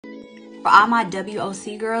For all my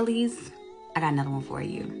WOC girlies, I got another one for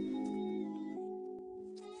you.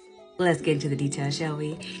 Let's get into the details, shall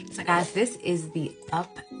we? So guys, this is the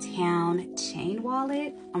Uptown chain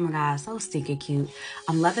wallet. Oh my God, so stinking cute.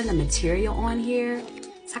 I'm loving the material on here.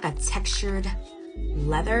 It's like a textured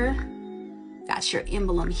leather. Got your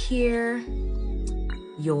emblem here.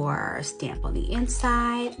 Your stamp on the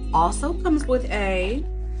inside. Also comes with a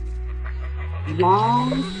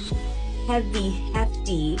long, heavy,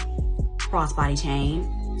 hefty crossbody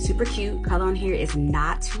chain. Super cute. Color on here is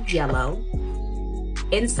not too yellow.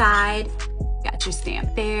 Inside, got your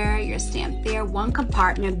stamp there, your stamp there. One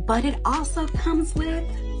compartment, but it also comes with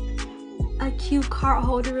a cute card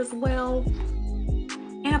holder as well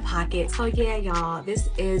and a pocket. So yeah, y'all, this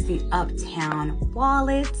is the Uptown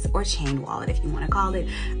wallet, or chain wallet if you want to call it.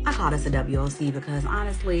 I call this a WOC because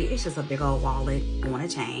honestly, it's just a big old wallet on a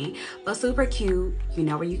chain, but super cute. You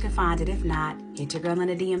know where you can find it. If not, hit your girl in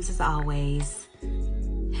the DMs as always.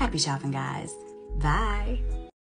 Happy shopping, guys. Bye.